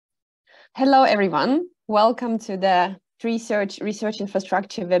Hello, everyone. Welcome to the Research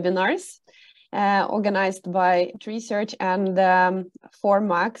Infrastructure Webinars organized by Research and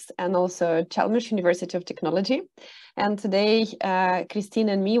ForMAX and also Chalmers University of Technology. And today, Christine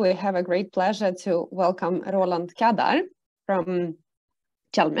and me, we have a great pleasure to welcome Roland Kadar from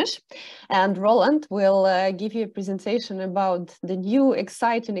Chalmers. And Roland will give you a presentation about the new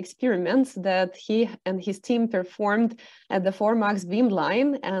exciting experiments that he and his team performed at the ForMAX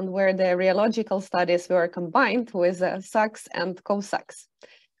beamline, and where the rheological studies were combined with SACS and COSACS.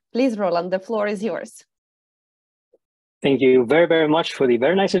 Please, Roland, the floor is yours. Thank you very, very much for the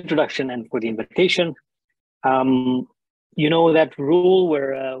very nice introduction and for the invitation. You know that rule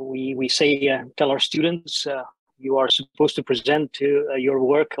where we say, tell our students, you are supposed to present your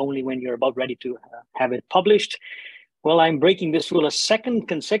work only when you're about ready to have it published. Well, I'm breaking this rule a second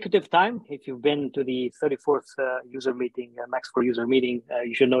consecutive time. If you've been to the 34th user meeting, Max4 user meeting,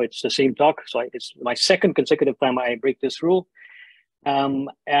 you should know it's the same talk. So it's my second consecutive time I break this rule.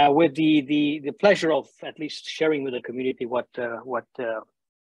 With the pleasure of at least sharing with the community what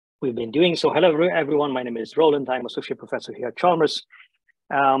we've been doing. So hello everyone, my name is Roland. I'm associate professor here at Chalmers.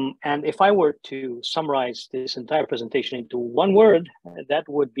 And if I were to summarize this entire presentation into one word, that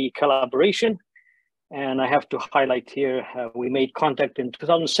would be collaboration. And I have to highlight here, we made contact in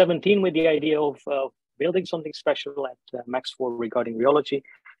 2017 with the idea of building something special at Max4 regarding rheology.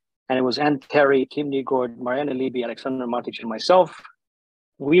 And it was Anne Terry, Kim Nygård, Marianne Libby, Alexander Matic, and myself.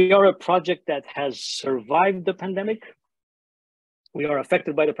 We are a project that has survived the pandemic. We are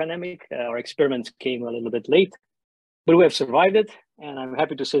affected by the pandemic. Our experiments came a little bit late, but we have survived it. And I'm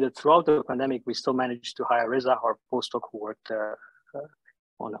happy to say that throughout the pandemic, we still managed to hire Reza, our postdoc who worked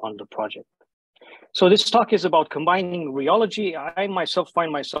on the project. So this talk is about combining rheology. I myself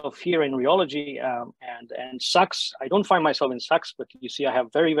find myself here in rheology and SACS. I don't find myself in SACS, but you see I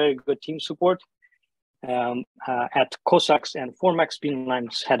have very, very good team support at COSACS and ForMAX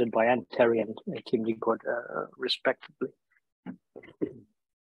beamlines headed by Anne Terry and Kim Nygård, respectively.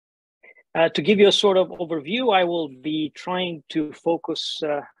 To give you a sort of overview, I will be trying to focus,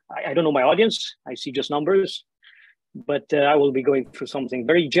 I don't know my audience, I see just numbers, but I will be going through something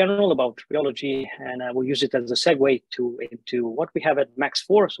very general about rheology, and I will use it as a segue into what we have at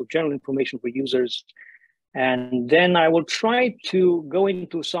Max4, so general information for users. And then I will try to go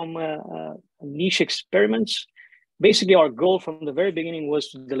into some niche experiments. Basically, our goal from the very beginning was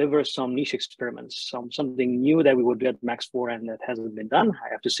to deliver some niche experiments, something new that we would do at Max4 and that hasn't been done. I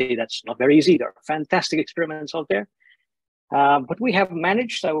have to say that's not very easy. There are fantastic experiments out there. But we have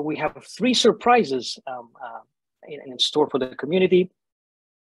managed, we have 3 surprises in store for the community.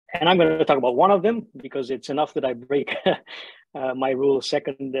 And I'm going to talk about one of them because it's enough that I break my rule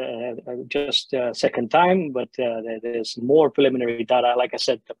second time, but there's more preliminary data. Like I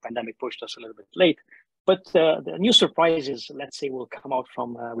said, the pandemic pushed us a little bit late. But the new surprises, let's say, will come out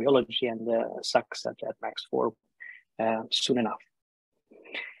from rheology and SACS at Max4 soon enough.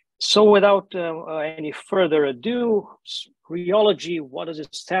 So without any further ado, rheology, what does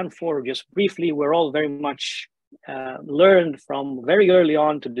it stand for? Just briefly, we're all very much learned from very early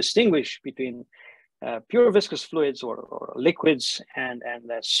on to distinguish between pure viscous fluids or liquids and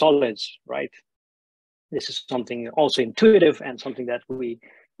solids, right? This is something also intuitive and something that we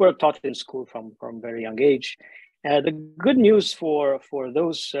were taught in school from very young age. The good news for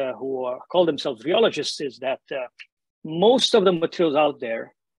those who call themselves rheologists is that most of the materials out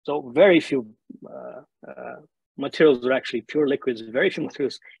there, so very few materials are actually pure liquids, very few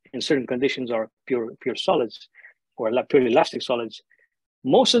materials in certain conditions are pure solids or purely elastic solids.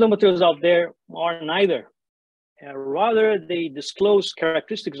 Most of the materials out there are neither. Rather, they disclose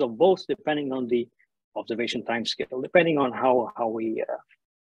characteristics of both depending on the observation time scale, depending on how we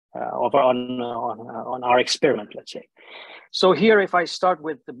on our experiment, let's say. So here, if I start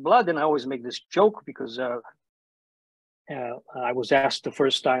with the blood, and I always make this joke because I was asked the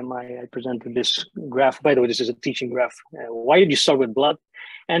first time I presented this graph. By the way, this is a teaching graph. Why did you start with blood?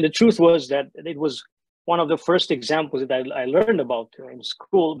 And the truth was that it was one of the first examples that I learned about in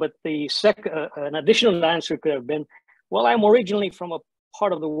school. But the an additional answer could have been, well, I'm originally from a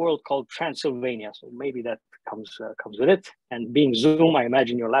part of the world called Transylvania, so maybe that comes with it. And being Zoom, I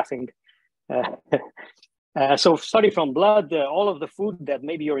imagine you're laughing. So starting from blood, all of the food that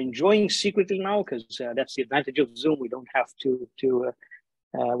maybe you're enjoying secretly now, because that's the advantage of Zoom. We don't have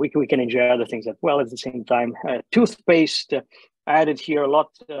we can enjoy other things as well at the same time. Toothpaste, I added here a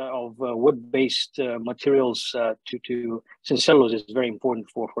lot of wood-based materials since cellulose is very important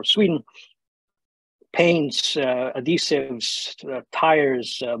for Sweden. Paints, adhesives,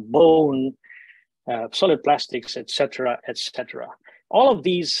 tires, bone, solid plastics, etc., etc. all of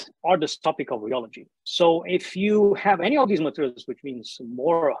these are the topic of rheology. So if you have any of these materials, which means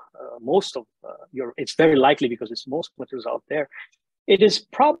most of it's very likely because it's most materials out there, it is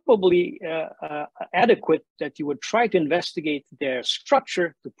probably adequate that you would try to investigate their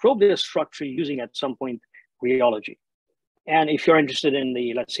structure, to probe their structure using at some point rheology. And if you're interested in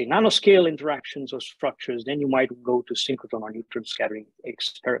the, let's say, nanoscale interactions or structures, then you might go to synchrotron or neutron scattering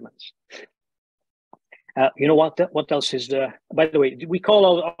experiments. You know what else is the, by the way, we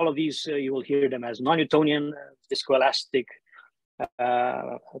call all of these, you will hear them as non-Newtonian, viscoelastic,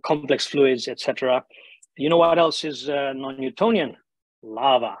 complex fluids, etc. You know what else is non-Newtonian?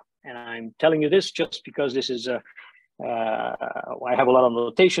 Lava. And I'm telling you this just because this is, I have a lot of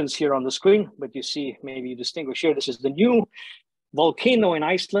notations here on the screen, but you see, maybe you distinguish here, this is the new volcano in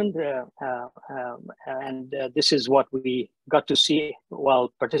Iceland. And this is what we got to see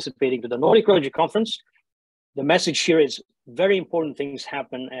while participating to the Nordic Rheology Conference. The message here is very important things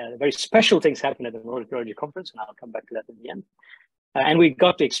happen, very special things happen at the Nordic Rheology Conference, and I'll come back to that in the end. And we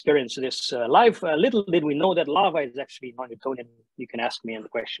got to experience this live. Little did we know that lava is actually non-Newtonian. You can ask me in the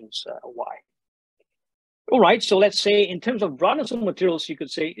questions why. All right, so let's say in terms of broadness of materials, you could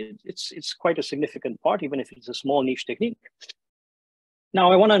say it's quite a significant part, even if it's a small niche technique.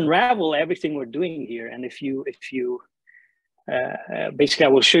 Now I want to unravel everything we're doing here, and if you basically, I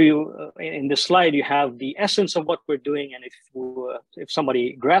will show you in this slide, you have the essence of what we're doing. And if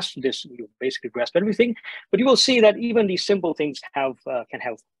somebody grasps this, you basically grasp everything. But you will see that even these simple things can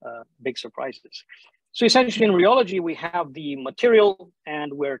have big surprises. So essentially in rheology, we have the material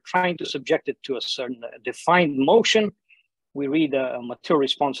and we're trying to subject it to a certain defined motion. We read a material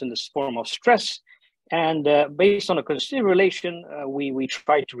response in this form of stress. And based on a constitutive relation, we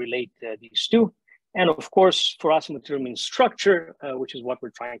try to relate these two. And of course, for us, material means structure, which is what we're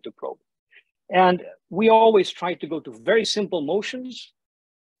trying to probe. And we always try to go to very simple motions.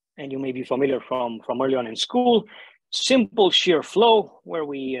 And you may be familiar from early on in school, simple shear flow, where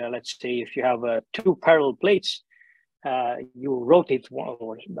we, let's say, if you have two parallel plates, you rotate one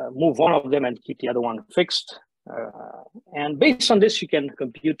or move one of them and keep the other one fixed. And based on this, you can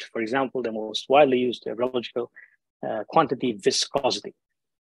compute, for example, the most widely used rheological quantity, viscosity.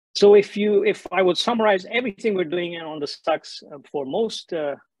 So if I would summarize everything we're doing on the stacks for most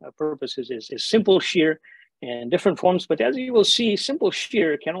purposes is simple shear in different forms. But as you will see, simple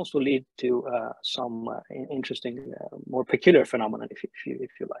shear can also lead to some interesting, more peculiar phenomenon, if you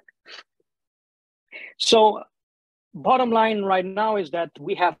like. So bottom line right now is that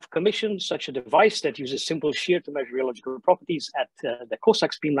we have commissioned such a device that uses simple shear to measure rheological properties at the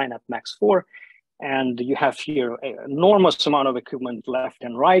Cossacks beamline at Max 4. And you have here an enormous amount of equipment left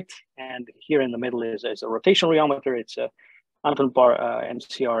and right. And here in the middle is a rotation rheometer. It's a Anton Par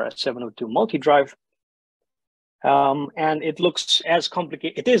MCR 702 multi-drive. And it looks as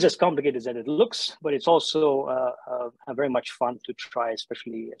complicated. It is as complicated as it looks, but it's also very much fun to try,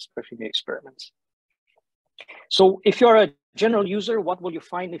 especially new experiments. So if you're a general user, what will you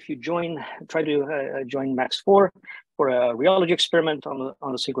find if you try to join Max 4 for a rheology experiment on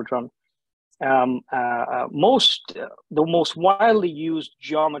the synchrotron? The most widely used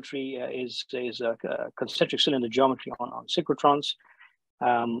geometry is a concentric cylinder geometry on synchrotrons.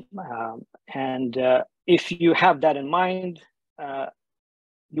 If you have that in mind,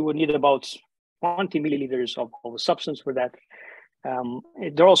 you would need about 20 milliliters of a substance for that.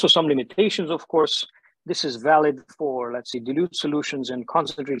 There are also some limitations, of course. This is valid for, let's say, dilute solutions and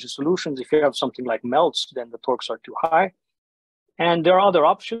concentrated solutions. If you have something like melts, then the torques are too high. And there are other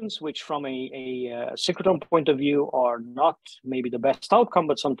options, which from a synchrotron point of view are not maybe the best outcome,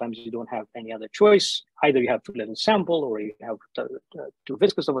 but sometimes you don't have any other choice. Either you have too little sample or you have too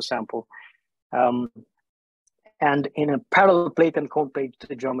viscous of a sample. And in a parallel plate and cone plate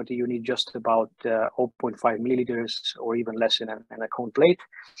geometry, you need just about 0.5 milliliters or even less in a cone plate.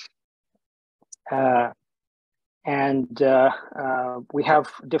 We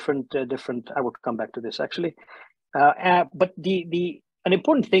have different, I will come back to this actually. But an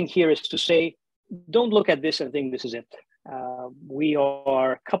important thing here is to say, don't look at this and think this is it. We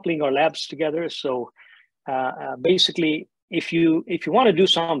are coupling our labs together. So basically, if you want to do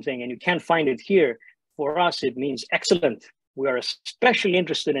something and you can't find it here, for us, it means excellent. We are especially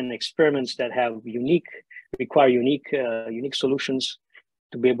interested in experiments that require unique solutions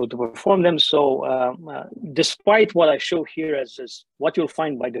to be able to perform them. So despite what I show here as what you'll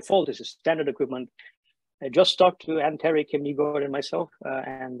find by default is a standard equipment, I just talked to Ann Terry, Kim Nygaard, and myself,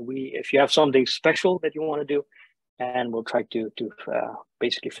 and if you have something special that you want to do, and we'll try to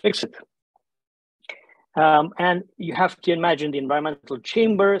basically fix it. And you have to imagine the environmental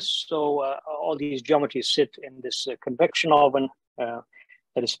chamber. So all these geometries sit in this convection oven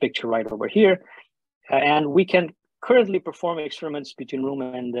that is pictured right over here. And we can currently perform experiments between room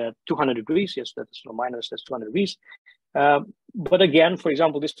and 200 degrees. Yes, that's no minus, that's 200 degrees. But again, for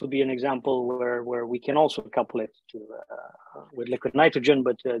example, this would be an example where we can also couple it to with liquid nitrogen,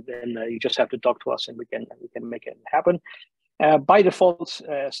 but then you just have to talk to us and we can make it happen. By default,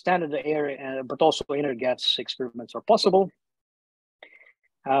 standard air, but also inner gas experiments are possible.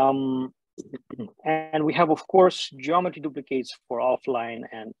 And we have, of course, geometry duplicates for offline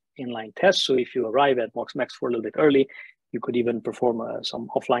and inline tests. So if you arrive at ForMAX a little bit early, you could even perform some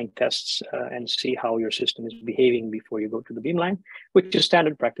offline tests and see how your system is behaving before you go to the beamline, which is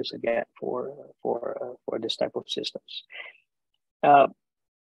standard practice again for this type of systems.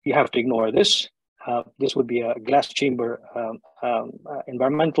 You have to ignore this. This would be a glass chamber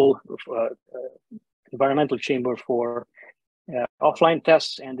environmental chamber for offline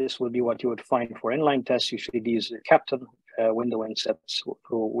tests, and this will be what you would find for inline tests. Usually these captain window insets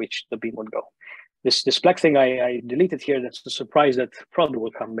through which the beam would go. This black thing I deleted here, that's a surprise that probably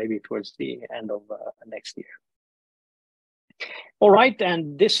will come maybe towards the end of next year. All right,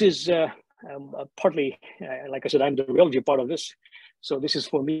 and this is partly, like I said, I'm the rheology part of this. So this is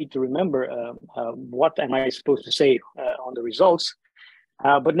for me to remember what am I supposed to say on the results.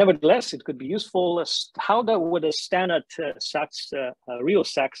 But nevertheless, it could be useful. How would a standard real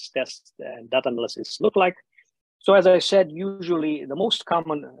SACS test and data analysis look like? So as I said, usually the most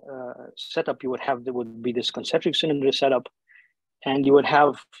common setup you would have would be this concentric cylinder setup. And you would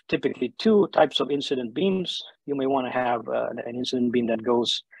have typically two types of incident beams. You may want to have an incident beam that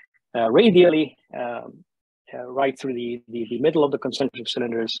goes radially right through the middle of the concentric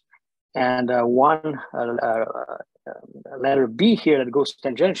cylinders, and one letter B here that goes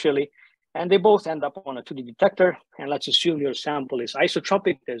tangentially, and they both end up on a 2D detector. And let's assume your sample is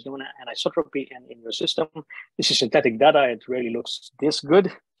isotropic. There's no anisotropy in your system. This is synthetic data. It really looks this good.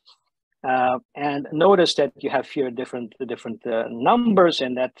 And notice that you have here different numbers,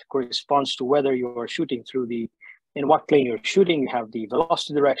 and that corresponds to whether you are shooting through in what plane you're shooting. You have the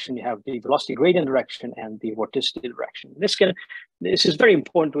velocity direction, you have the velocity gradient direction, and the vorticity direction. This is very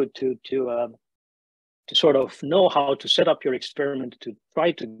important to sort of know how to set up your experiment to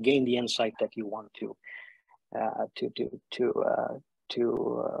try to gain the insight that you want to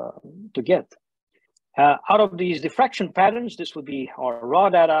get. Out of these diffraction patterns, this would be our raw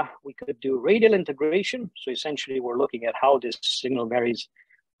data. We could do radial integration. So essentially, we're looking at how this signal varies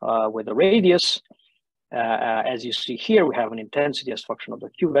with the radius. As you see here, we have an intensity as function of the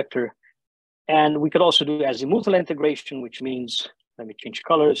Q vector. And we could also do azimuthal integration, which means, let me change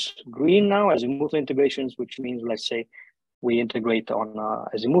colors, green now, azimuthal integrations, which means, let's say, we integrate on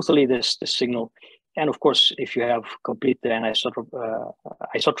azimuthally this signal. And of course, if you have complete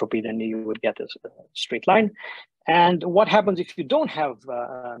isotropy, then you would get a straight line. And what happens if you don't have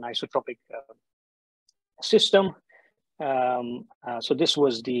an isotropic system? So this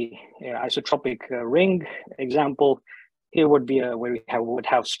was the isotropic ring example. Here would be where we would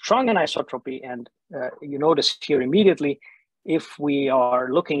have strong anisotropy, and you notice here immediately, if we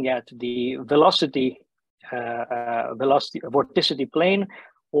are looking at the velocity vorticity plane,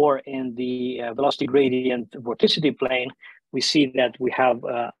 or in the velocity gradient vorticity plane, we see that we have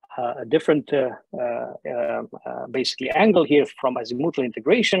a different basically angle here from azimuthal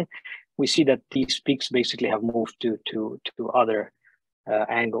integration. We see that these peaks basically have moved to other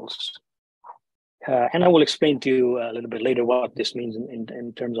angles. And I will explain to you a little bit later what this means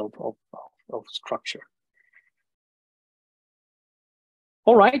in terms of structure.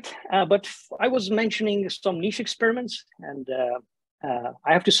 All right, but I was mentioning some niche experiments, and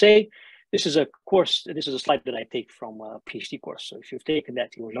I have to say, this is a slide that I take from a PhD course. So if you've taken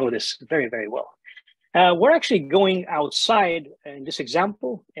that, you will know this very, very well. We're actually going outside in this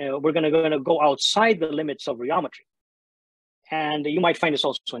example. We're going to go outside the limits of rheometry. And you might find this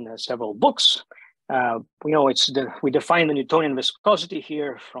also in several books. We define the Newtonian viscosity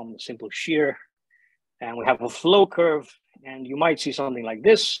here from simple shear, and we have a flow curve, and you might see something like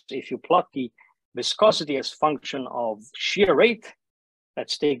this. If you plot the viscosity as function of shear rate,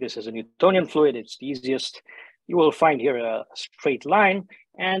 let's take this as a Newtonian fluid, it's the easiest. You will find here a straight line,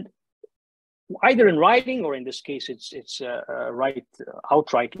 and either in writing, or in this case, it's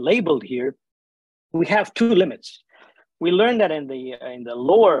outright labeled here, we have two limits. We learned that in the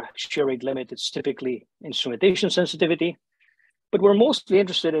lower shear rate limit, it's typically instrumentation sensitivity, but we're mostly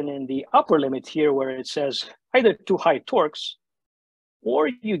interested in the upper limit here, where it says either too high torques, or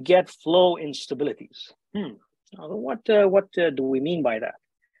you get flow instabilities. What do we mean by that?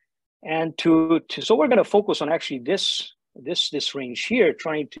 And so we're going to focus on actually this range here,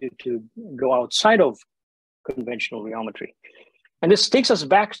 trying to go outside of conventional rheometry. And this takes us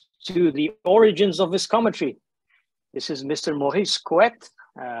back to the origins of viscometry. This is Mr. Maurice Couette.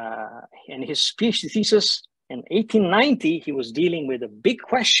 In his PhD thesis in 1890, he was dealing with a big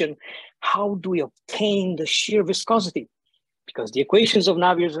question: how do we obtain the shear viscosity? Because the equations of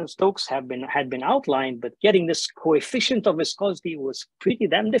Navier and Stokes had been outlined, but getting this coefficient of viscosity was pretty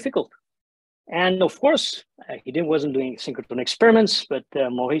damn difficult. And of course, he wasn't doing synchrotron experiments, but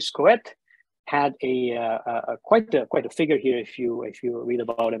Maurice Couette had quite a figure here. If you read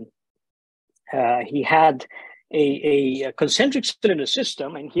about him, he had a concentric cylinder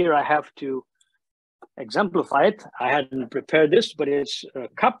system, and here I have to exemplify it. I hadn't prepared this, but it's a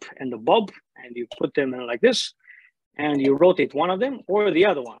cup and a bulb, and you put them in like this, and you rotate one of them or the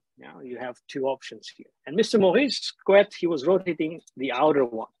other one. Now you have two options here. And Mr. Maurice Couette, he was rotating the outer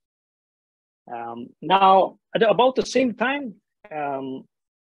one. Now, at about the same time,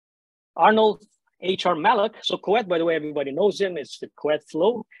 Arnold H.R. Malloch, so Couette, by the way, everybody knows him, it's the Couette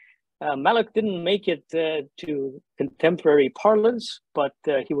flow. Malloch didn't make it to contemporary parlance, but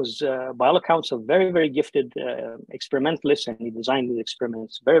he was, by all accounts, a very, very gifted experimentalist, and he designed these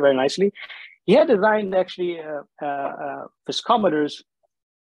experiments very, very nicely. He had designed actually viscometers,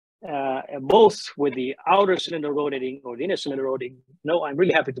 both with the outer cylinder rotating or the inner cylinder rotating. No, I'm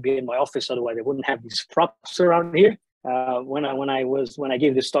really happy to be in my office, otherwise I wouldn't have these props around here. When I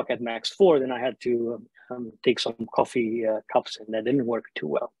gave this talk at Max 4, then I had to take some coffee cups, and that didn't work too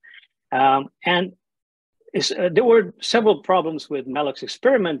well. And there were several problems with Malloch's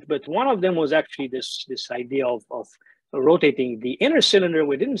experiment, but one of them was actually this idea of rotating the inner cylinder,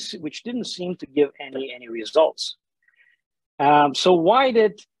 which didn't seem to give any results. So why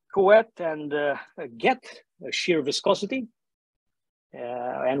did Couette get a shear viscosity?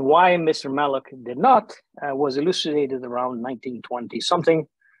 And why Mr. Malloch did not was elucidated around 1920 something,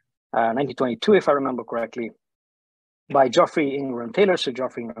 1922 if I remember correctly, by Geoffrey Ingram Taylor, Sir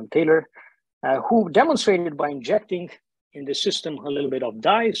Geoffrey Ingram Taylor, who demonstrated by injecting in the system a little bit of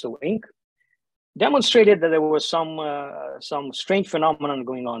dye, so ink, demonstrated that there was some strange phenomenon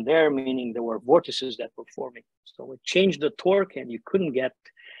going on there, meaning there were vortices that were forming. So it changed the torque, and you couldn't get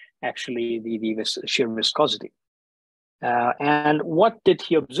actually the shear viscosity. And what did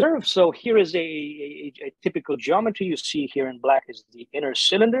he observe? So here is a typical geometry. You see here in black is the inner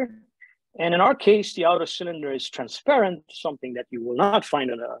cylinder. And in our case, the outer cylinder is transparent, something that you will not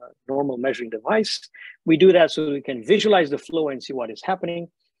find on a normal measuring device. We do that so we can visualize the flow and see what is happening.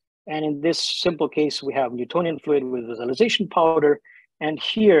 And in this simple case, we have Newtonian fluid with visualization powder. And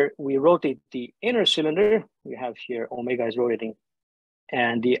here we rotate the inner cylinder. We have here omega is rotating.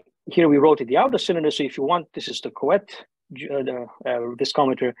 And here we rotate the outer cylinder. So if you want, this is the Couette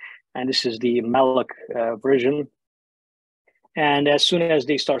viscometer, and this is the Malloch version. And as soon as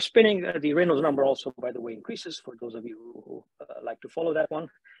they start spinning, the Reynolds number also, by the way, increases for those of you who like to follow that one.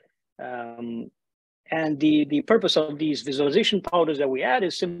 And the purpose of these visualization powders that we add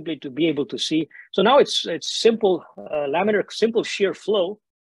is simply to be able to see. So now it's simple laminar, simple shear flow,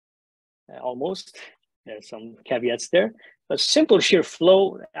 almost. There's some caveats there, but simple shear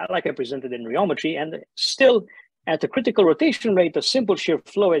flow, like I presented in rheometry, and still at the critical rotation rate, the simple shear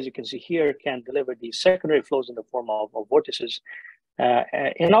flow, as you can see here, can deliver these secondary flows in the form of vortices.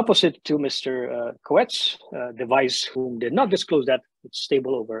 In opposite to Mr. Couette's device, whom did not disclose that it's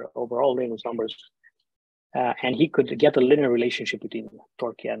stable over all Reynolds numbers. And he could get a linear relationship between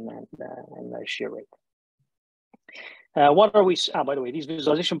torque and shear rate. What are we? By the way, these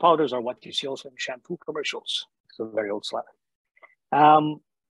visualization powders are what you see also in shampoo commercials. It's a very old slide.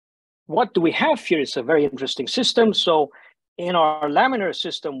 What do we have here? It's a very interesting system. So in our laminar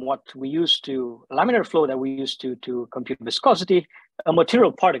system, laminar flow that we use to compute viscosity, a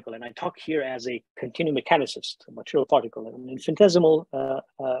material particle, and I talk here as a continuum mechanicist, a material particle, an infinitesimal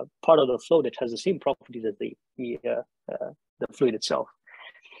part of the flow that has the same properties as the fluid itself.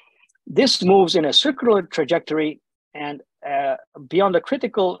 This moves in a circular trajectory, and beyond the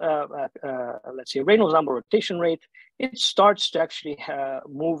critical, let's say, Reynolds number rotation rate, it starts to actually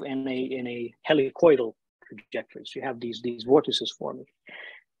move in a helicoidal trajectory. So you have these vortices forming.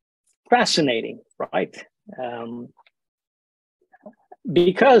 Fascinating, right?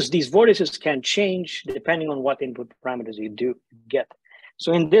 Because these vortices can change depending on what input parameters you get.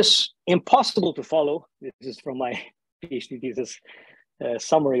 So in this impossible to follow, this is from my PhD thesis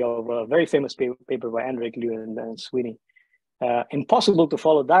summary of a very famous paper by Andrik Liu and Sweeney. Impossible to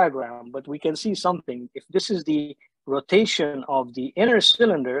follow diagram, but we can see something. If this is the rotation of the inner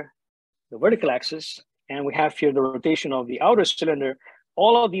cylinder, the vertical axis, and we have here the rotation of the outer cylinder,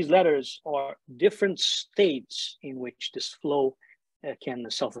 all of these letters are different states in which this flow can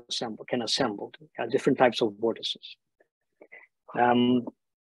assemble, different types of vortices.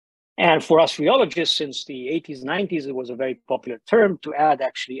 And for us rheologists, since the 80s, 90s, it was a very popular term to add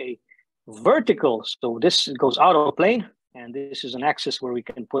actually a vertical. So this goes out of plane, and this is an axis where we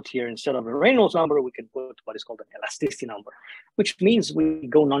can put here, instead of a Reynolds number, we can put what is called an elasticity number, which means we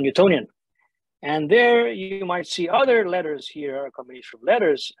go non-Newtonian. And there you might see other letters here, a combination of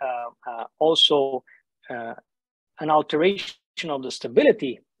letters, also an alteration of the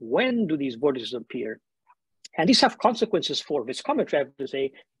stability. When do these vortices appear? And these have consequences for viscometry, I have to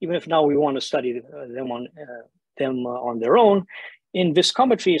say, even if now we want to study them on their own. In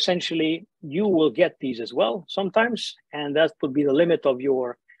viscometry, essentially, you will get these as well sometimes, and that would be the limit of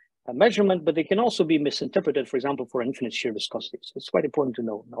your measurement, but they can also be misinterpreted, for example, for infinite shear viscosity. So it's quite important to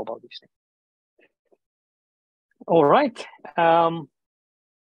know about these things. All right.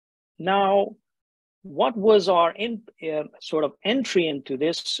 Now, what was our sort of entry into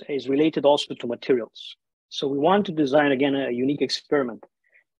this is related also to materials. So we want to design, again, a unique experiment.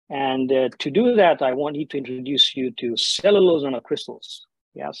 And to do that, I need to introduce you to cellulose nanocrystals.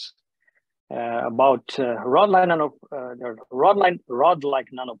 Yes, about rod-like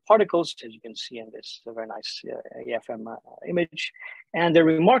nanoparticles, as you can see in this very nice AFM image. And the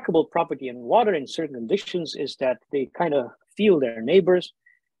remarkable property in water in certain conditions is that they kind of feel their neighbors,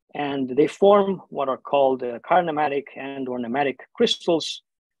 and they form what are called chironematic and or nematic crystals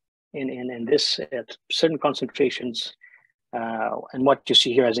in this at certain concentrations. And what you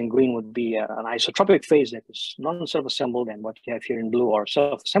see here as in green would be an isotropic phase that is non-self-assembled, and what you have here in blue are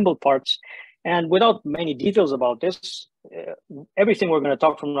self-assembled parts. And without many details about this, everything we're going to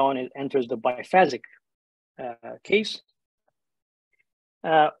talk from now on enters the biphasic case.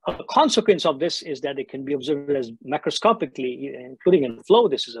 A consequence of this is that it can be observed as macroscopically, including in flow.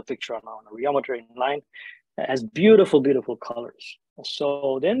 This is a picture on a rheometer in line, as beautiful, beautiful colors.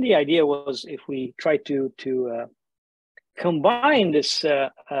 So then the idea was, if we try to combine this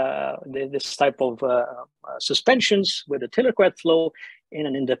type of suspensions with a Tiller-Quet flow in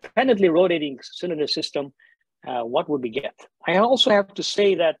an independently rotating cylinder system, what would we get? I also have to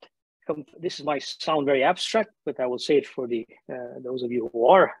say that this might sound very abstract, but I will say it for those of you who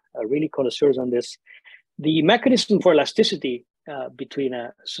are really connoisseurs on this. The mechanism for elasticity between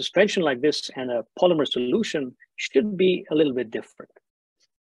a suspension like this and a polymer solution should be a little bit different.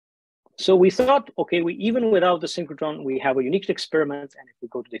 So we thought, okay, even without the synchrotron, we have a unique experiment. And if we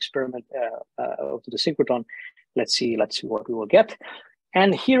go to the experiment to the synchrotron, let's see what we will get.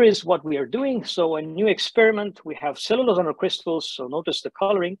 And here is what we are doing. So a new experiment, we have cellulose nanocrystals. So notice the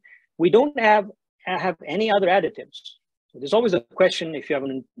coloring. We don't have any other additives. So there's always a question, if you have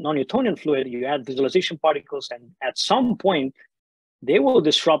a non-Newtonian fluid, you add visualization particles, and at some point, they will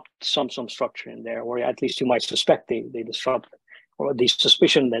disrupt some structure in there, or at least you might suspect they disrupt, or the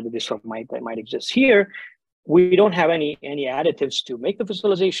suspicion that the disrupt might exist. Here, we don't have any additives to make the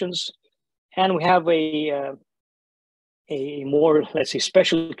visualizations, and we have a more, let's say,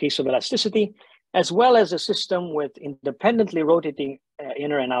 special case of elasticity, as well as a system with independently rotating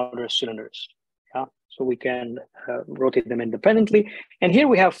inner and outer cylinders. Yeah? So we can rotate them independently. And here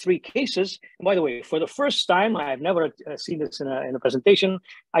we have three cases. And by the way, for the first time, I've never seen this in a presentation.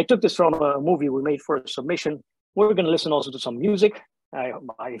 I took this from a movie we made for a submission. We're going to listen also to some music.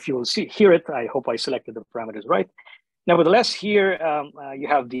 If you will hear it, I hope I selected the parameters right. Nevertheless, here you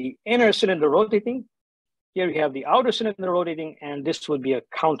have the inner cylinder rotating. Here you have the outer cylinder rotating, and this would be a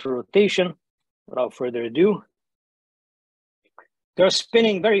counter rotation. Without further ado, they're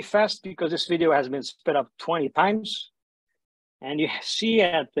spinning very fast because this video has been sped up 20 times. And you see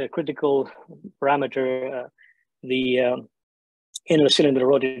at the critical parameter, the inner cylinder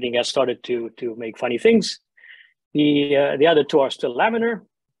rotating has started to make funny things. The other two are still laminar,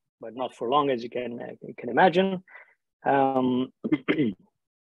 but not for long, as you can imagine.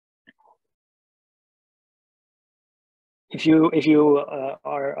 If you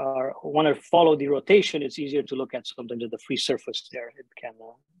want to follow the rotation, it's easier to look at something at the free surface there. It can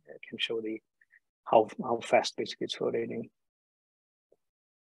show how fast basically it's rotating.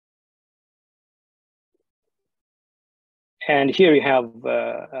 And here you have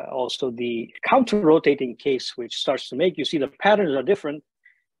also the counter-rotating case, which starts to make, you see the patterns are different.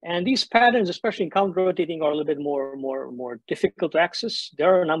 And these patterns, especially in counter-rotating, are a little bit more difficult to access.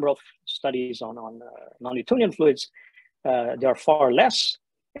 There are a number of studies on non-Newtonian fluids. There are far less.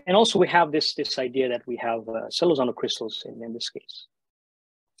 And also we have this idea that we have cellulose nanocrystals in this case.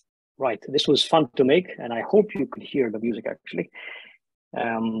 Right, this was fun to make, and I hope you could hear the music actually.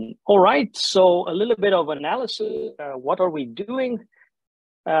 All right, so a little bit of analysis. What are we doing?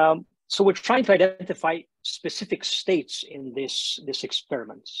 So we're trying to identify specific states in this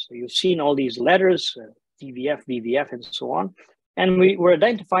experiment. So you've seen all these letters, DVF, VVF, and so on. And we're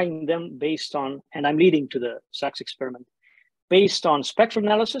identifying them based on, and I'm leading to the SACS experiment, based on spectral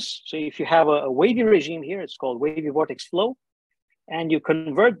analysis. So if you have a wavy regime here, it's called wavy vortex flow, and you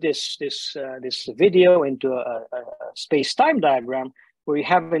convert this video into a space-time diagram where you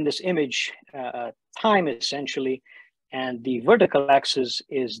have in this image time essentially, and the vertical axis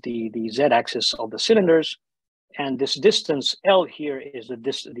is the z-axis of the cylinders, and this distance L here is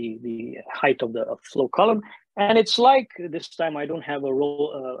the height of the flow column. And it's like, this time I don't have a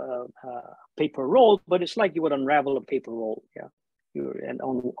roll, paper roll, but it's like you would unravel a paper roll. Yeah, and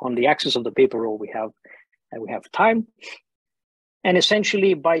on the axis of the paper roll we have time. And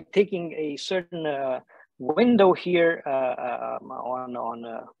essentially, by taking a certain window here on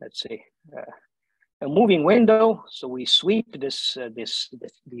let's say a moving window, so we sweep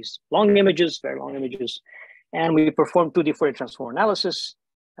these long images, very long images, and we perform 2D Fourier transform analysis.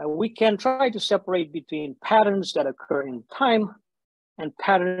 We can try to separate between patterns that occur in time and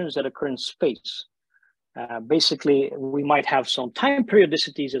patterns that occur in space. Basically, we might have some time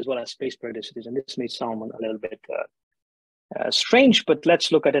periodicities as well as space periodicities, and this may sound a little bit strange, but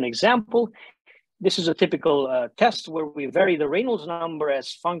let's look at an example. This is a typical test where we vary the Reynolds number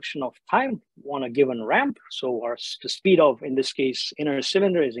as function of time on a given ramp. So the speed of, in this case, inner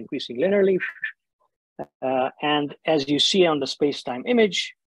cylinder is increasing linearly. And as you see on the space-time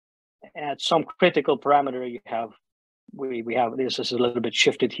image, at some critical parameter you have, we have, this is a little bit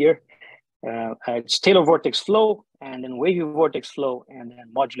shifted here. It's Taylor vortex flow, and then wavy vortex flow, and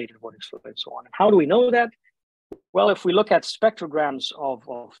then modulated vortex flow, and so on. And how do we know that? Well, if we look at spectrograms of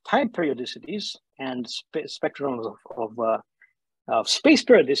time periodicities and spectrograms of space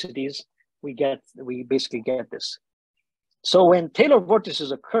periodicities, we basically get this. So when Taylor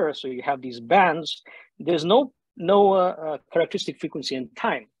vortices occur, so you have these bands, there's no characteristic frequency in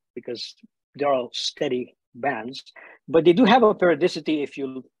time because they're all steady bands, but they do have a periodicity. If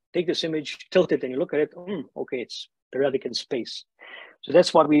you take this image, tilt it, and you look at it, okay, it's periodic in space. So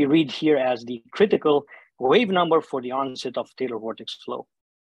that's what we read here as the critical wave number for the onset of Taylor vortex flow.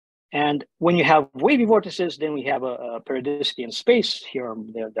 And when you have wavy vortices, then we have a periodicity in space. Here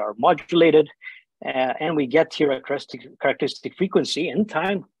they are modulated, and we get here a characteristic frequency in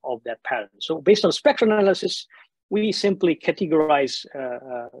time of that pattern. So based on spectral analysis, we simply categorize,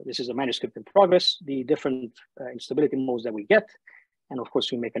 this is a manuscript in progress, the different instability modes that we get. And of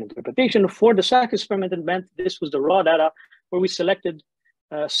course, we make an interpretation. For the SAC experiment in Bent, this was the raw data where we selected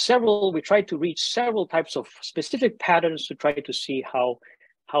we tried to reach several types of specific patterns to try to see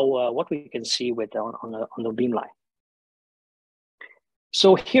what we can see with on the beamline.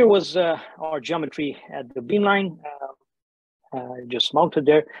 So here was our geometry at the beamline, just mounted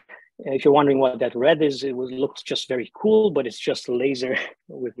there. If you're wondering what that red is, it looks just very cool, but it's just a laser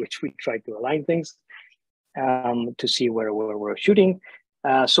with which we try to align things to see where we're shooting.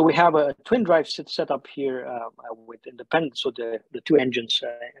 So we have a twin drive set up here with independent, so the two engines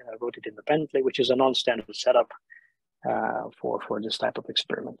rotate independently, which is a non-standard setup for this type of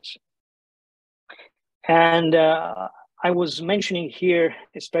experiments. And I was mentioning here,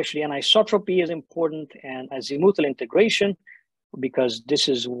 especially anisotropy is important, and azimuthal integration, because this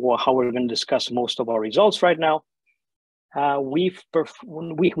is how we're going to discuss most of our results right now. We're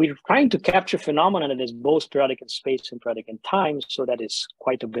trying to capture phenomena that is both periodic in space and periodic in time, so that is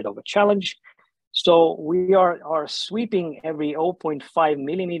quite a bit of a challenge. So we are sweeping every 0.5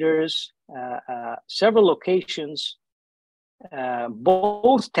 millimeters, several locations,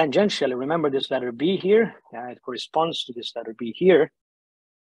 both tangentially. Remember this letter B here, it corresponds to this letter B here.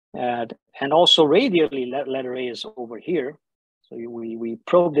 And also radially, letter A is over here. So we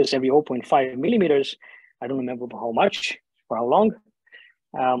probe this every 0.5 millimeters. I don't remember how much, for how long.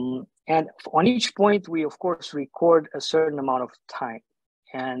 And on each point, we of course record a certain amount of time.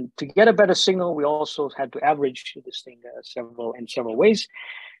 And to get a better signal, we also had to average this thing in several ways.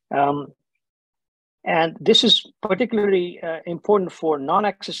 And this is particularly important for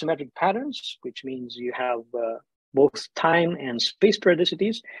non-axisymmetric patterns, which means you have both time and space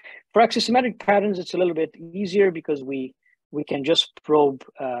periodicities. For axisymmetric patterns, it's a little bit easier because we can just probe,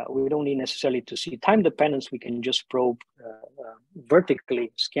 we don't need necessarily to see time dependence, we can just probe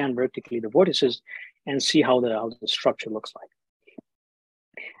vertically, scan vertically the vortices and see how the structure looks like.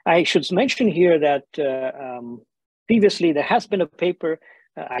 I should mention here that previously there has been a paper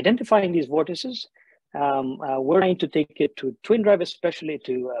identifying these vortices. We're trying to take it to twin drive, especially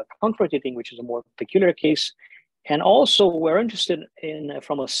to counter-rotating, which is a more peculiar case. And also we're interested in,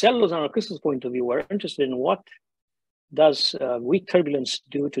 from a cellulose nanocrystals point of view, we're interested in what does weak turbulence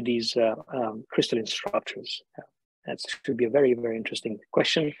do to these crystalline structures. That should be a very, very interesting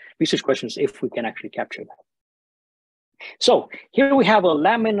question, research questions, if we can actually capture that. So here we have a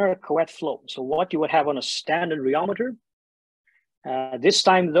laminar co-ed flow. So what you would have on a standard rheometer. This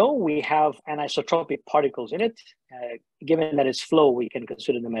time, though, we have anisotropic particles in it. Given that it's flow, we can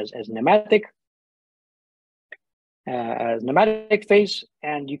consider them as pneumatic phase.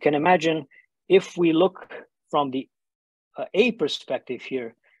 And you can imagine if we look from the A perspective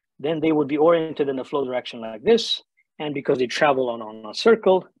here, then they would be oriented in the flow direction like this. And because they travel on a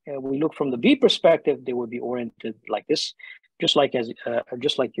circle, we look from the B perspective, they would be oriented like this, just like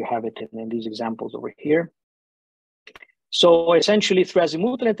you have it in these examples over here. So essentially, through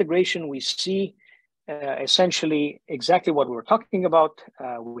azimuthal integration, we see essentially exactly what we're talking about.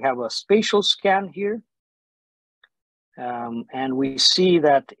 We have a spatial scan here. And we see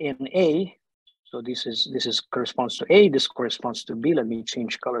that in A, so this corresponds to A, this corresponds to B. Let me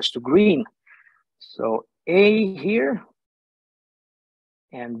change colors to green. So A here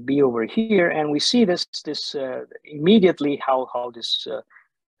and B over here, and we see this immediately how this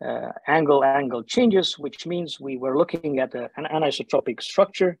angle changes, which means we were looking at an anisotropic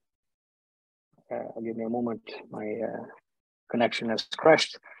structure. Give me a moment, my connection has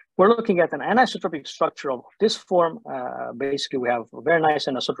crashed. We're looking at an anisotropic structure of this form. Basically, we have a very nice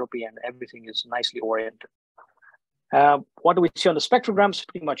anisotropy and everything is nicely oriented. What do we see on the spectrograms?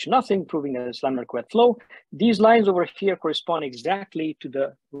 Pretty much nothing, proving that it's laminar co-ed flow. These lines over here correspond exactly to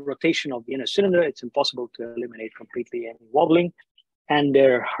the rotation of the inner cylinder. It's impossible to eliminate completely any wobbling, and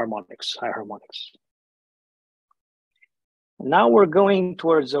they're harmonics, high harmonics. Now we're going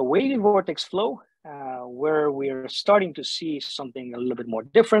towards a wavy vortex flow, where we're starting to see something a little bit more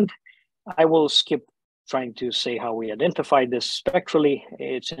different. I will skip trying to say how we identified this spectrally.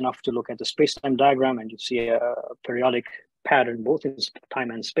 It's enough to look at the space-time diagram and you see a periodic pattern both in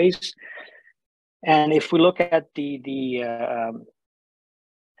time and space. And if we look at the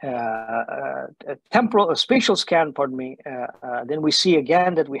spatial scan, pardon me, then we see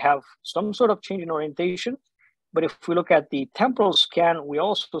again that we have some sort of change in orientation. But if we look at the temporal scan, we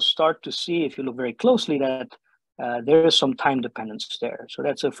also start to see, if you look very closely, that there is some time dependence there. So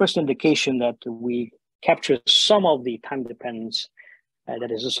that's a first indication that we capture some of the time dependence that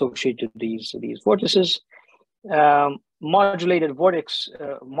is associated to these vortices. Modulated vortex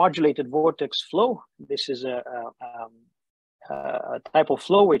flow. This is a type of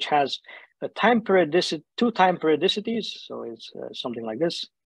flow which has a time periodicity, two time periodicities. So it's something like this.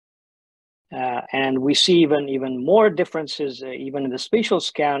 And we see even more differences, even in the spatial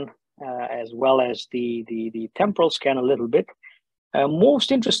scan, as well as the temporal scan a little bit.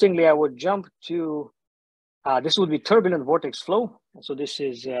 Most interestingly, I would jump to, this would be turbulent vortex flow. So this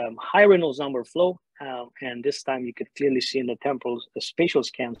is high Reynolds number flow. And this time you could clearly see in the spatial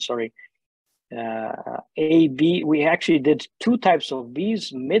scan, sorry, A, B. We actually did two types of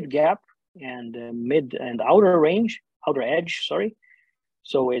Bs, mid gap and mid and outer edge, sorry.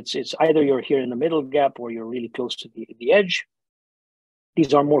 So it's either you're here in the middle gap or you're really close to the edge.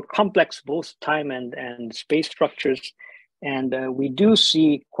 These are more complex, both time and space structures. And we do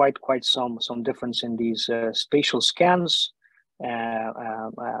see quite some difference in these spatial scans, but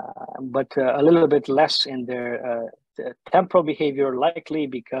a little bit less in their temporal behavior, likely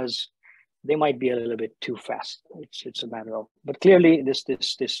because they might be a little bit too fast. It's a matter of, but clearly this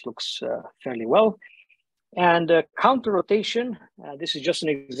looks fairly well. And counter rotation, this is just an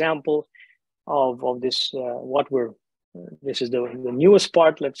example of this, this is the newest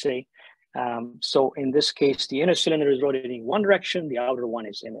part, let's say. So in this case, the inner cylinder is rotating one direction, the outer one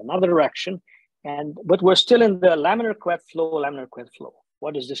is in another direction. But we're still in the laminar co-ed flow,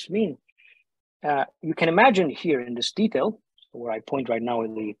 What does this mean? You can imagine here in this detail, where I point right now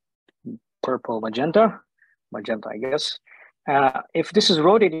with the purple magenta, I guess. If this is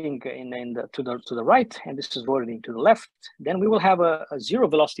rotating to the right and this is rotating to the left, then we will have a zero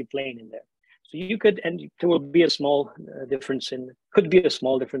velocity plane in there. So you could, and there will be a small difference in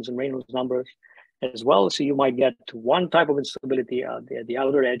Reynolds numbers as well. So you might get one type of instability at the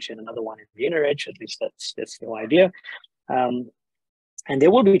outer edge and another one at the inner edge. At least that's the idea. And they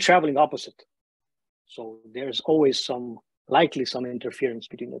will be traveling opposite. So there's always likely some interference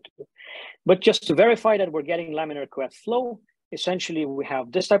between the two. But just to verify that we're getting laminar co-ed flow, essentially we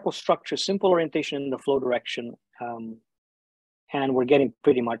have this type of structure, simple orientation in the flow direction. And we're getting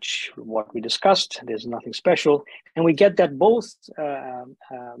pretty much what we discussed. There's nothing special. And we get that both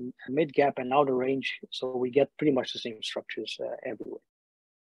mid gap and outer range. So we get pretty much the same structures everywhere.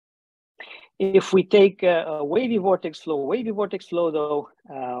 If we take a wavy vortex flow though,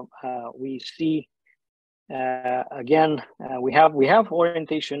 we see again, we have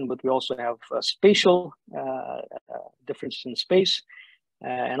orientation, but we also have spatial differences in space.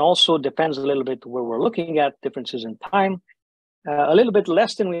 and also depends a little bit where we're looking at, differences in time. A little bit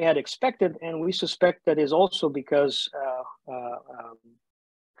less than we had expected, and we suspect that is also because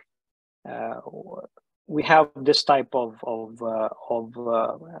we have this type of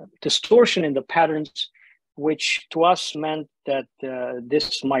distortion in the patterns, which to us meant that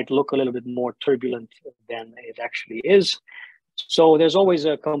this might look a little bit more turbulent than it actually is. So there's always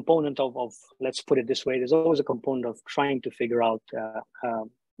a component of let's put it this way, there's always a component of trying to figure out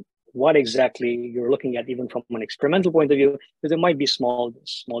what exactly you're looking at, even from an experimental point of view, because there might be small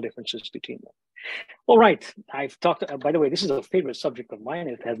differences between them. All right, I've talked, by the way, this is a favorite subject of mine.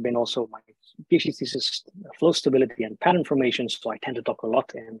 It has been also my PhD thesis, flow stability and pattern formation, so I tend to talk a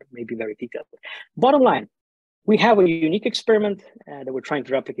lot and maybe very detailed. Bottom line, we have a unique experiment that we're trying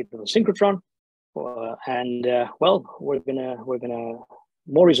to replicate on a synchrotron, well, we're gonna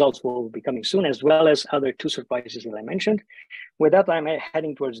more results will be coming soon, as well as other 2 surprises that I mentioned. With that, I'm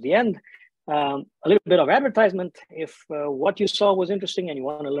heading towards the end. A little bit of advertisement. If what you saw was interesting and you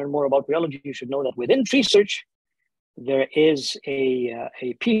want to learn more about rheology, you should know that within research, there is a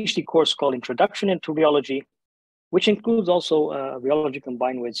PhD course called Introduction into Rheology, which includes also rheology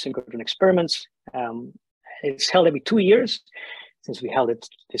combined with synchrotron experiments. It's held every 2 years. Since we held it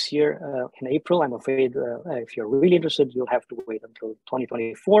this year in April, I'm afraid if you're really interested, you'll have to wait until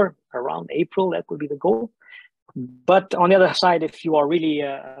 2024, around April. That would be the goal. But on the other side, if you are really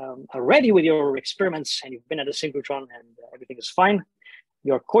ready with your experiments and you've been at a synchrotron and everything is fine,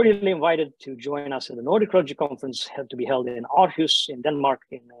 you're cordially invited to join us in the Nordic Rheology Conference, to be held in Aarhus in Denmark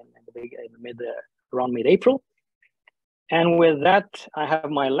around mid-April. And with that, I have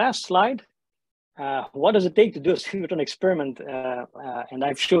my last slide. What does it take to do a synchrotron experiment? And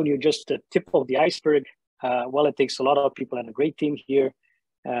I've shown you just the tip of the iceberg. Well, it takes a lot of people and a great team here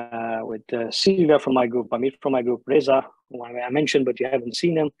with Silvia from my group, Amit from my group, Reza, who I mentioned, but you haven't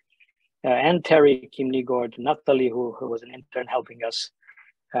seen him, and Terry, Kim Nygård, Natalie, who was an intern helping us,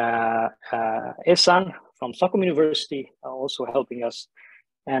 Esan from Stockholm University, also helping us,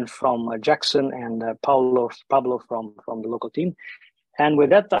 and from Jackson and Pablo from the local team. And with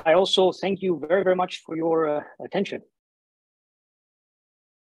that, I also thank you very, very much for your attention.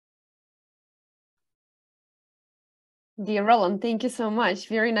 Dear Roland, thank you so much.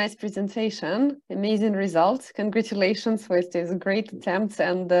 Very nice presentation, amazing results. Congratulations with these great attempts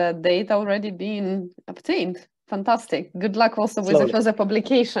and the data already being obtained. Fantastic. Good luck also with the further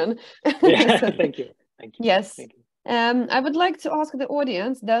publication. Yeah, thank you. Thank you. Yes. Thank you. I would like to ask the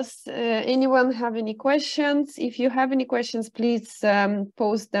audience, does anyone have any questions? If you have any questions, please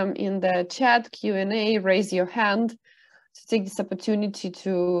post them in the chat, Q&A, raise your hand to take this opportunity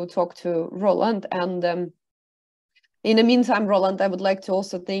to talk to Roland. And in the meantime, Roland, I would like to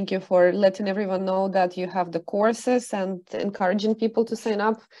also thank you for letting everyone know that you have the courses and encouraging people to sign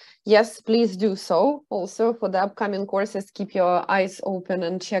up. Yes, please do so. Also for the upcoming courses, keep your eyes open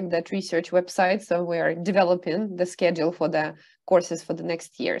and check that research website. So we are developing the schedule for the courses for the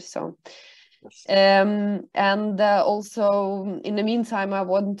next year. So, also in the meantime, I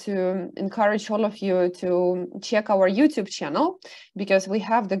want to encourage all of you to check our YouTube channel, because we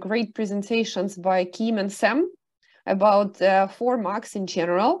have the great presentations by Kim and Sam about ForMAX in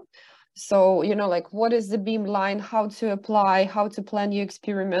general. So, you know, like what is the beamline, how to apply, how to plan your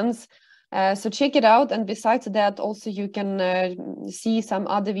experiments. So check it out. And besides that, also you can see some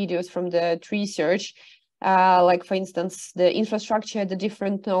other videos from the research, like for instance, the infrastructure, the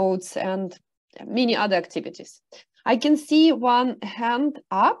different nodes, and many other activities. I can see one hand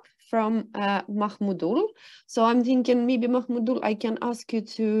up from Mahmoudul. So I'm thinking maybe Mahmoudul, I can ask you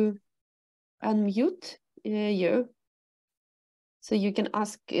to unmute you, so you can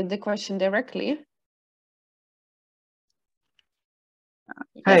ask the question directly.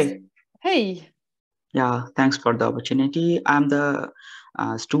 Hey. Yes. Hey. Yeah, thanks for the opportunity. I'm the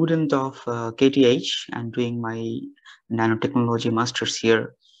student of KTH and doing my nanotechnology master's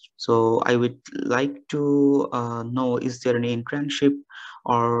here. So I would like to know, is there any internship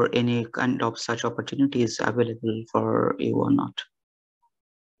or any kind of such opportunities available for you or not?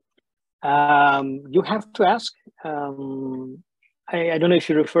 You have to ask. I don't know if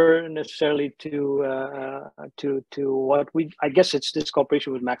you refer necessarily to what I guess it's this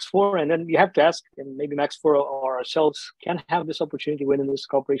cooperation with Max4, and then you have to ask, and maybe Max4 or ourselves can have this opportunity within this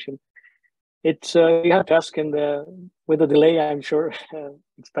cooperation. It's you have to ask, and with a delay, I'm sure.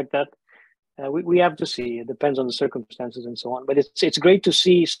 Expect that. We have to see. It depends on the circumstances and so on. But it's great to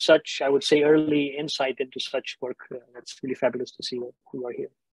see such, I would say, early insight into such work. That's really fabulous to see who are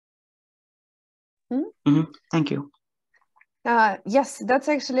here. Mm-hmm. Thank you. Yes, that's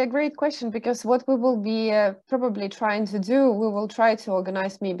actually a great question, because what we will be probably trying to do, we will try to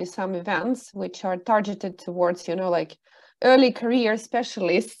organize maybe some events which are targeted towards, like early career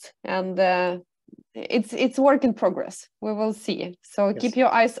specialists, and it's work in progress. We will see. So Yes. keep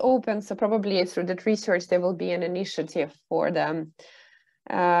your eyes open. So probably through that research, there will be an initiative for them.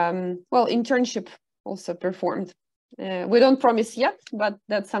 Internship also performed. We don't promise yet, but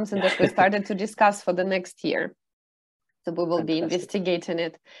that's something that we started to discuss for the next year. So we will be investigating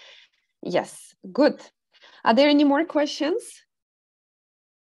it. Yes, good. Are there any more questions?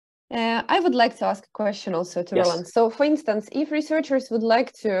 I would like to ask a question also to Roland. So for instance, if researchers would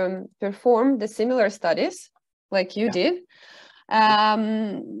like to perform the similar studies like you did,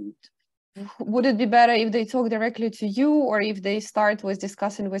 would it be better if they talk directly to you, or if they start with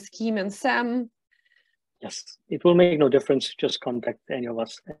discussing with Kim and Sam? Yes, it will make no difference. Just contact any of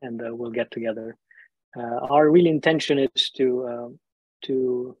us and we'll get together. Our real intention is to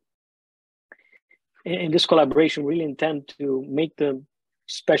in this collaboration, really intend to make the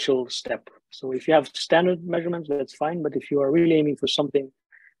special step. So if you have standard measurements, that's fine. But if you are really aiming for something,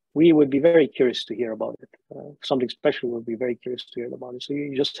 we would be very curious to hear about it. Something special, we'll be very curious to hear about it. So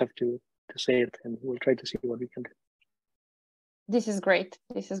you just have to say it, and we'll try to see what we can do. This is great.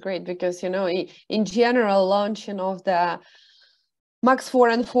 This is great because, in general, launching of the Max 4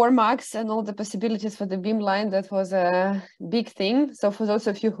 and ForMAX and all the possibilities for the beamline, that was a big thing. So for those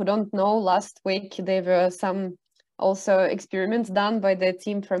of you who don't know, last week there were some also experiments done by the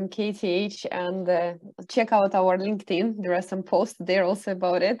team from KTH, and check out our LinkedIn. There are some posts there also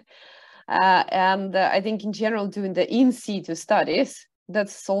about it. And I think in general, doing the in situ studies,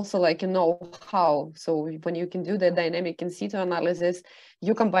 that's also like a know-how. So when you can do the dynamic in situ analysis,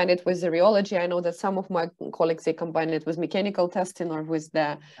 you combine it with the rheology. I know that some of my colleagues, they combine it with mechanical testing or with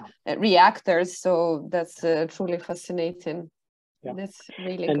the reactors. So that's truly fascinating. Yeah. That's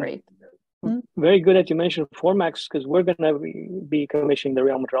really great. Very good that you mentioned ForMAX, because we're going to be commissioning the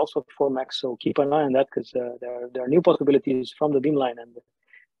rheometer also for ForMAX. So keep an eye on that, because there are new possibilities from the beamline, and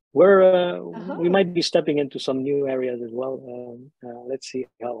we might be stepping into some new areas as well. Let's see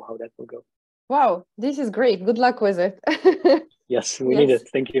how that will go. Wow, this is great. Good luck with it. Yes, we need it.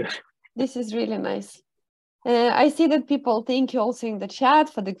 Thank you. This is really nice. I see that people thank you also in the chat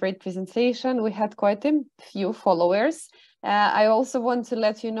for the great presentation. We had quite a few followers. I also want to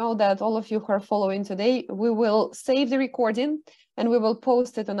let you know that all of you who are following today, we will save the recording and we will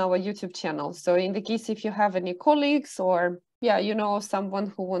post it on our YouTube channel. So in the case if you have any colleagues or someone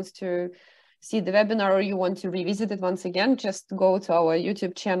who wants to see the webinar, or you want to revisit it once again, just go to our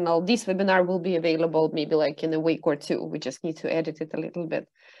YouTube channel. This webinar will be available maybe like in a week or two. We just need to edit it a little bit.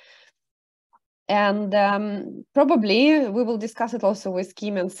 And probably we will discuss it also with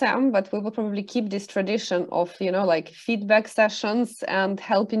Kim and Sam, but we will probably keep this tradition of, like feedback sessions and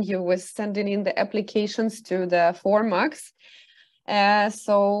helping you with sending in the applications to the ForMAX.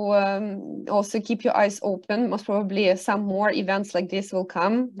 So also keep your eyes open. Most probably some more events like this will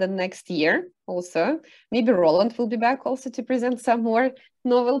come the next year also. Maybe Roland will be back also to present some more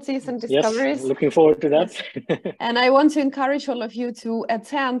novelties and discoveries. Yes, looking forward to that. Yes. And I want to encourage all of you to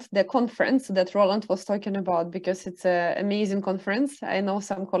attend the conference that Roland was talking about, because it's an amazing conference. I know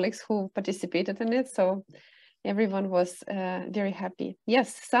some colleagues who participated in it, so everyone was very happy.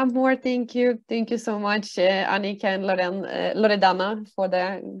 Yes, some more. Thank you. Thank you so much, Annika and Loredana, for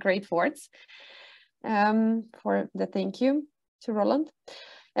the great words. For the thank you to Roland.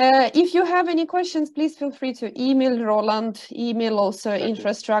 If you have any questions, please feel free to email Roland, email also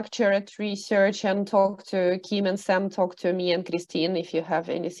infrastructure@research, and talk to Kim and Sam, talk to me and Christine if you have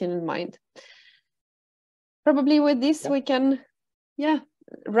anything in mind. Probably with this, we can,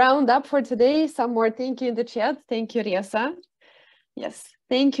 round up for today. Some more thank you in the chat. Thank you, Reza. Yes.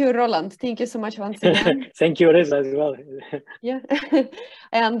 Thank you, Roland. Thank you so much once again. Thank you, Reza, as well.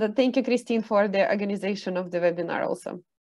 And thank you, Christine, for the organization of the webinar also.